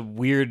know it's a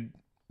weird,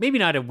 maybe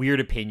not a weird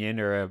opinion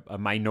or a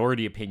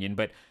minority opinion,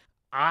 but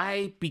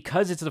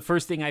because it's the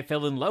first thing I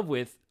fell in love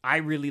with, I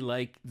really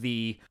like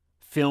the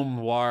film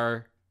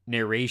noir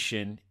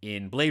narration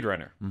in Blade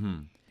Runner.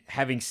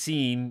 Having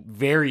seen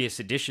various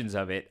editions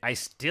of it, I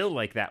still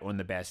like that one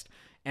the best.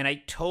 And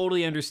I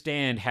totally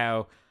understand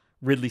how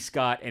Ridley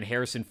Scott and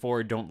Harrison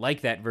Ford don't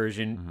like that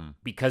version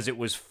because it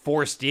was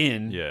forced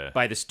in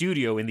by the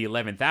studio in the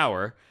 11th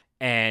hour.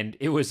 And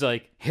it was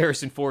like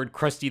Harrison Ford,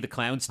 Krusty the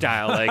Clown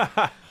style,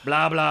 like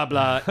blah, blah,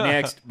 blah,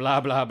 next,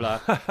 blah, blah, blah.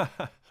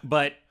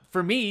 But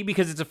for me,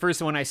 because it's the first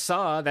one I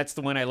saw, that's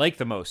the one I like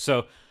the most.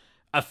 So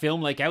a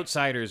film like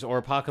Outsiders or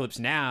Apocalypse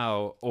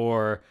Now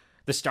or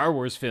the Star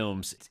Wars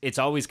films, it's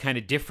always kind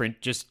of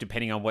different just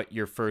depending on what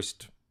your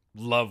first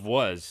love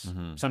was.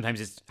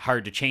 Sometimes it's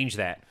hard to change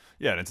that.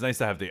 Yeah, and it's nice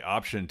to have the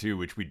option too,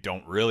 which we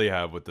don't really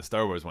have with the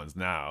Star Wars ones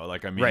now.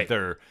 Like, I mean, Right.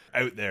 they're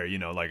out there, you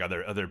know, like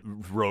other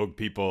rogue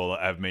people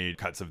have made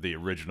cuts of the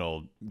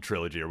original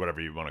trilogy or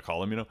whatever you want to call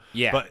them, you know.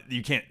 Yeah. But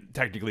you can't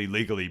technically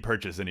legally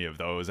purchase any of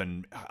those,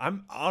 and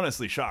I'm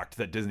honestly shocked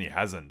that Disney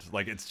hasn't.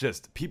 Like, it's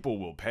just people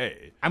will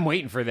pay. I'm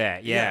waiting for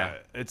that. Yeah.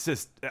 It's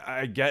just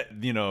I get,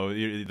 you know,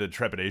 the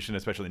trepidation,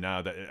 especially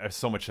now that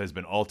so much has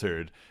been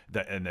altered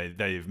and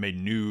they've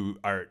made new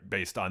art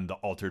based on the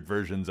altered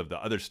versions of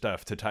the other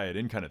stuff to tie it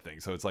in, kind of thing.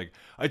 So it's like,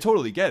 I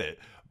totally get it,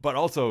 but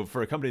also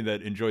for a company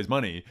that enjoys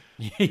money,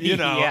 you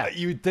know, Yeah.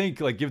 you'd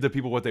think like give the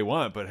people what they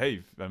want, but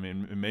hey, I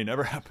mean, it may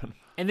never happen.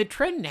 And the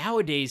trend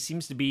nowadays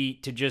seems to be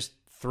to just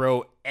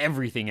throw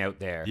everything out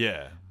there.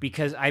 Yeah.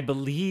 Because I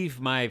believe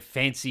my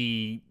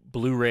fancy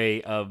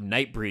Blu-ray of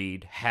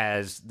Nightbreed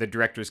has the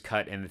director's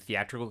cut and the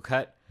theatrical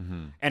cut.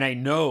 And I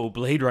know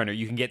Blade Runner,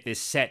 you can get this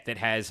set that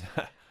has,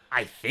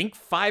 I think,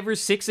 5 or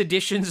 6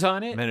 editions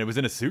on it. Man, it was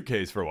in a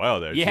suitcase for a while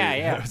there. Yeah, too.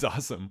 yeah. It was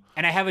awesome.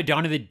 And I have a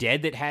Dawn of the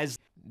Dead that has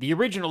the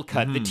original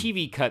cut, the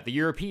TV cut, the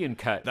European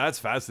cut. That's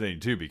fascinating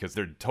too, because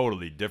they're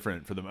totally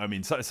different for them. I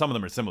mean, some of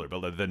them are similar,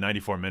 but the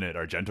 94-minute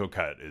Argento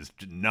cut is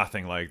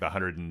nothing like the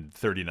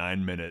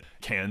 139-minute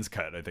Cannes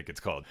cut, I think it's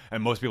called.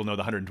 And most people know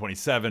the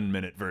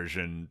 127-minute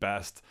version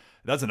best.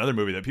 That's another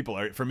movie that people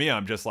are, for me,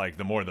 I'm just like,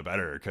 the more the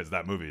better, because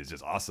that movie is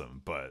just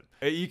awesome. But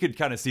you could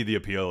kind of see the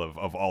appeal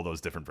of all those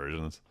different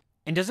versions.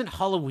 And doesn't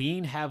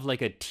Halloween have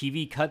like a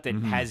TV cut that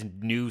has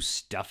new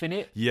stuff in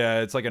it? Yeah,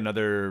 it's like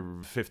another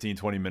 15,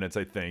 20 minutes,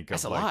 I think.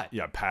 That's of a like, lot.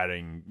 Yeah,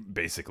 padding,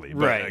 basically.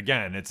 But Right.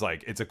 again, it's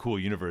like, it's a cool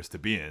universe to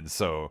be in.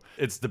 So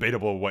it's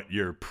debatable what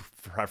your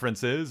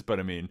preference is. But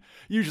I mean,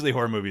 usually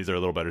horror movies are a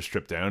little better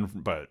stripped down.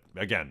 But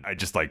again, I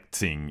just like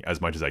seeing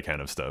as much as I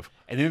can of stuff.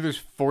 And then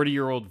there's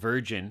 40-Year-Old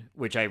Virgin,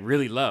 which I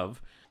really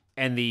love.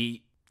 And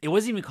it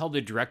wasn't even called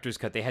the director's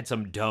cut. They had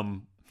some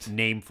dumb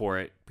name for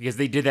it because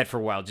they did that for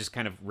a while, just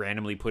kind of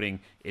randomly putting,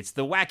 it's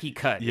the wacky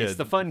cut, it's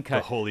the fun cut.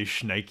 The holy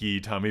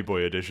shnikey Tommy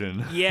Boy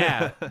edition.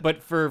 Yeah,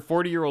 but for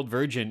 40-Year-Old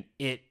Virgin,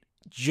 it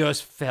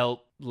just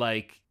felt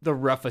like the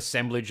rough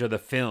assemblage of the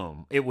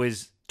film. It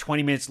was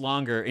 20 minutes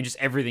longer and just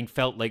everything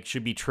felt like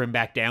should be trimmed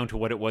back down to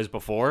what it was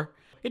before.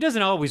 It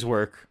doesn't always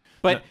work,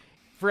 but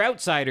for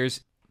outsiders,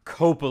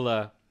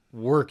 Coppola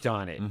worked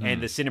on it and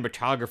the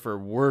cinematographer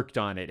worked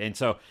on it. And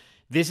so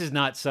this is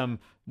not some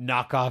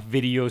knockoff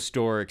video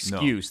store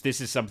excuse. No.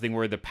 This is something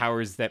where the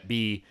powers that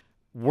be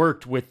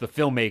worked with the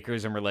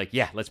filmmakers and were like,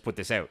 yeah, let's put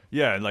this out.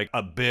 Yeah, and like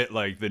a bit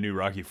like the new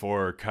Rocky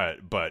IV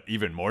cut, but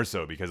even more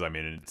so because, I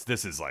mean,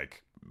 this is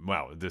like,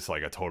 wow, this is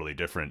like a totally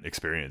different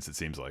experience, it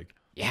seems like.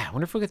 Yeah, I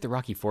wonder if we'll get the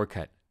Rocky IV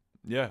cut.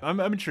 Yeah, I'm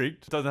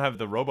intrigued. It doesn't have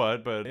the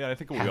robot, but yeah, I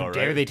think we'll be all right.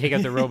 How dare they take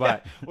out the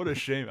robot? Yeah, what a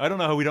shame. I don't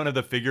know how we don't have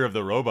the figure of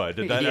the robot.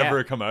 Did that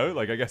ever come out?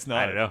 Like, I guess not.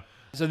 I don't know.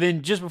 So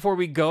then just before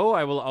we go,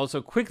 I will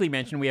also quickly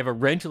mention we have a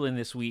rental in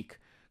this week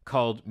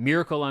called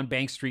Miracle on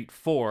Bank Street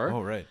 4.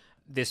 Oh, right.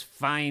 This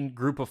fine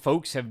group of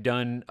folks have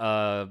done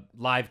a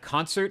live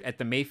concert at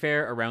the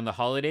Mayfair around the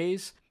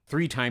holidays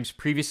 3 times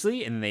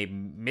previously, and they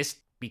missed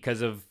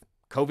because of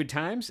COVID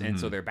times, and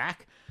so they're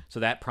back. So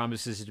that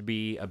promises to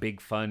be a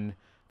big, fun,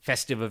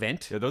 festive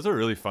event. Yeah, those are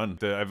really fun.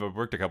 I've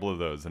worked a couple of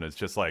those, and it's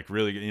just like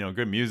really, you know,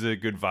 good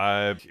music, good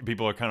vibe.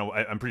 People are kind of,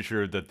 I'm pretty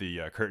sure that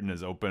the curtain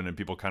is open, and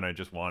people kind of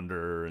just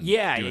wander and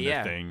doing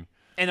their thing.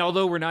 And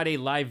although we're not a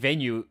live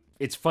venue,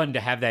 it's fun to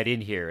have that in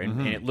here,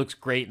 and it looks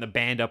great, and the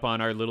band up on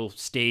our little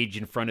stage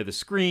in front of the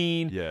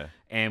screen. Yeah.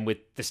 And with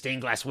the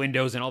stained glass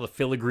windows and all the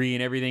filigree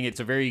and everything, it's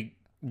a very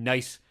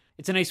nice...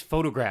 It's a nice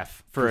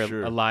photograph for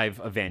a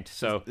live event.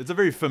 So it's a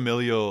very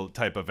familial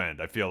type event.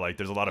 I feel like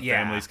there's a lot of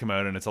families come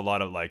out, and it's a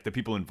lot of like the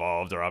people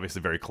involved are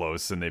obviously very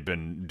close, and they've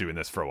been doing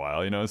this for a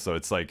while, you know. So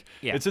it's like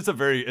it's just a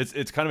very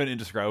it's kind of an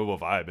indescribable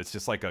vibe. It's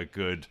just like a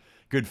good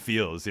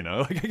feels, you know.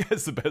 Like, I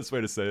guess the best way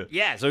to say it.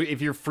 Yeah. So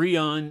if you're free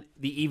on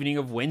the evening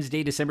of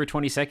Wednesday, December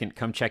 22nd,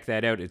 come check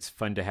that out. It's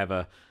fun to have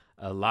a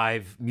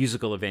live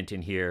musical event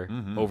in here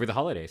over the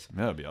holidays.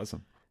 Yeah, that'd be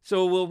awesome.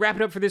 So we'll wrap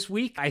it up for this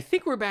week. I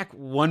think we're back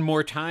one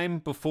more time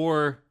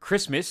before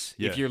Christmas,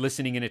 if you're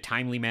listening in a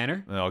timely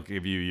manner. And I'll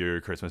give you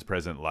your Christmas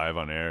present live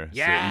on air.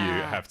 Yeah. So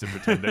you have to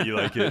pretend that you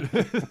like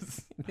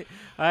it.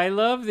 I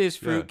love this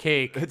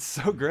fruitcake. It's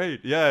so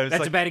great. Yeah.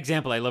 That's a bad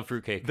example. I love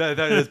fruitcake. That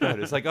is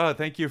bad. It's like, oh,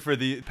 thank you for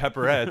the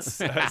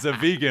pepperettes. As a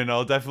vegan,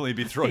 I'll definitely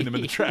be throwing them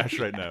in the trash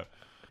right now.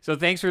 So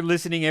thanks for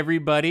listening,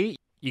 everybody.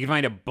 You can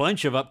find a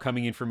bunch of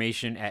upcoming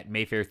information at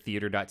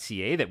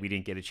mayfairtheater.ca that we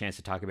didn't get a chance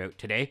to talk about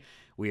today.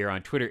 We are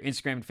on Twitter,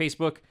 Instagram, and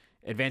Facebook.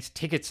 Advanced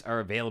tickets are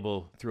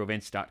available through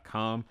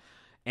events.com.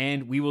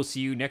 And we will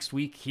see you next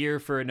week here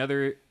for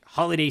another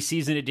holiday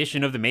season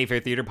edition of the Mayfair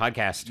Theater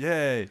Podcast.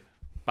 Yay.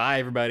 Bye,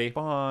 everybody.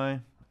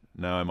 Bye.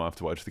 Now I'm off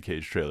to watch the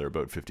Cage trailer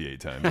about 58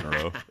 times in a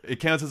row. It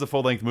counts as a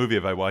full-length movie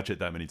if I watch it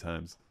that many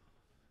times.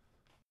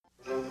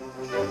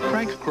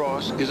 Frank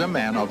Cross is a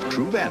man of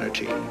true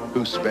vanity,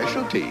 whose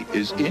specialty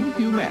is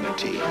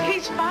inhumanity.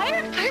 He's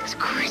fired? It's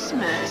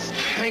Christmas.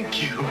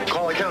 Thank you.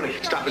 Call the county.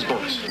 Stop his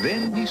bonus.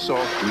 Then he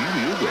saw three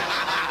real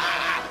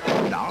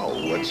risks. Now,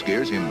 what what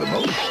scares him the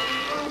most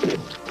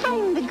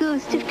I'm the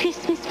ghost of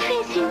Christmas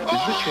present.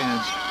 is the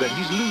chance that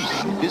he's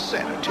losing his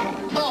sanity.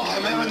 Oh,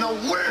 I'm having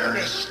the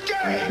weirdest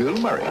day. Bill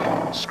Murray,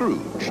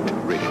 Scrooged,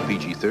 rated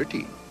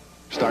PG-13.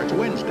 Starts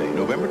Wednesday,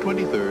 November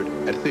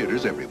 23rd at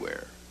theaters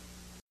everywhere.